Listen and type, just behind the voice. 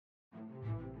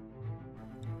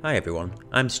Hi everyone,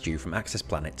 I'm Stu from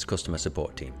accessplanit's customer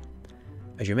support team.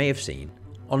 As you may have seen,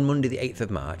 on Monday the 8th of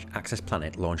March,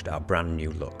 accessplanit launched our brand new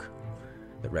look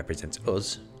that represents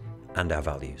us and our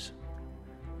values.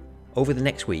 Over the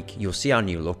next week, you'll see our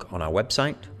new look on our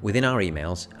website, within our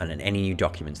emails, and in any new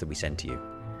documents that we send to you.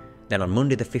 Then on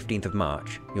Monday the 15th of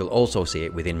March, you'll also see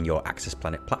it within your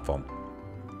accessplanit platform.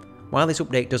 While this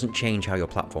update doesn't change how your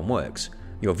platform works,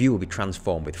 your view will be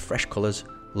transformed with fresh colours,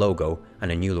 logo,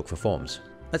 and a new look for forms.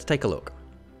 Let's take a look.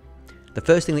 The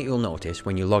first thing that you'll notice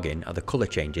when you log in are the colour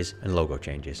changes and logo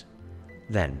changes.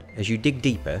 Then, as you dig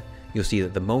deeper, you'll see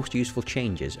that the most useful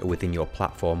changes are within your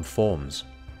platform forms.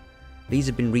 These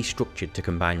have been restructured to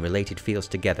combine related fields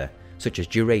together, such as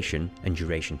duration and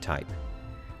duration type.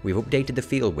 We've updated the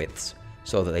field widths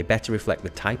so that they better reflect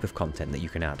the type of content that you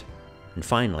can add. And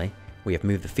finally, we have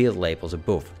moved the field labels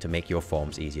above to make your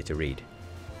forms easier to read.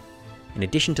 In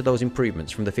addition to those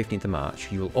improvements from the 15th of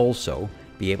March, you will also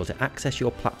be able to access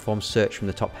your platform search from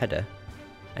the top header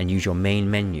and use your main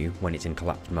menu when it's in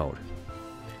collapsed mode.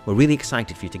 We're really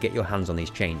excited for you to get your hands on these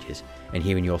changes and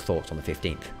hearing your thoughts on the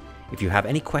 15th. If you have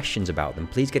any questions about them,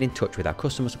 please get in touch with our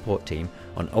customer support team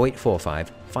on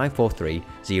 0845 543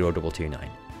 0229.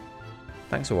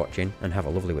 Thanks for watching and have a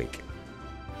lovely week.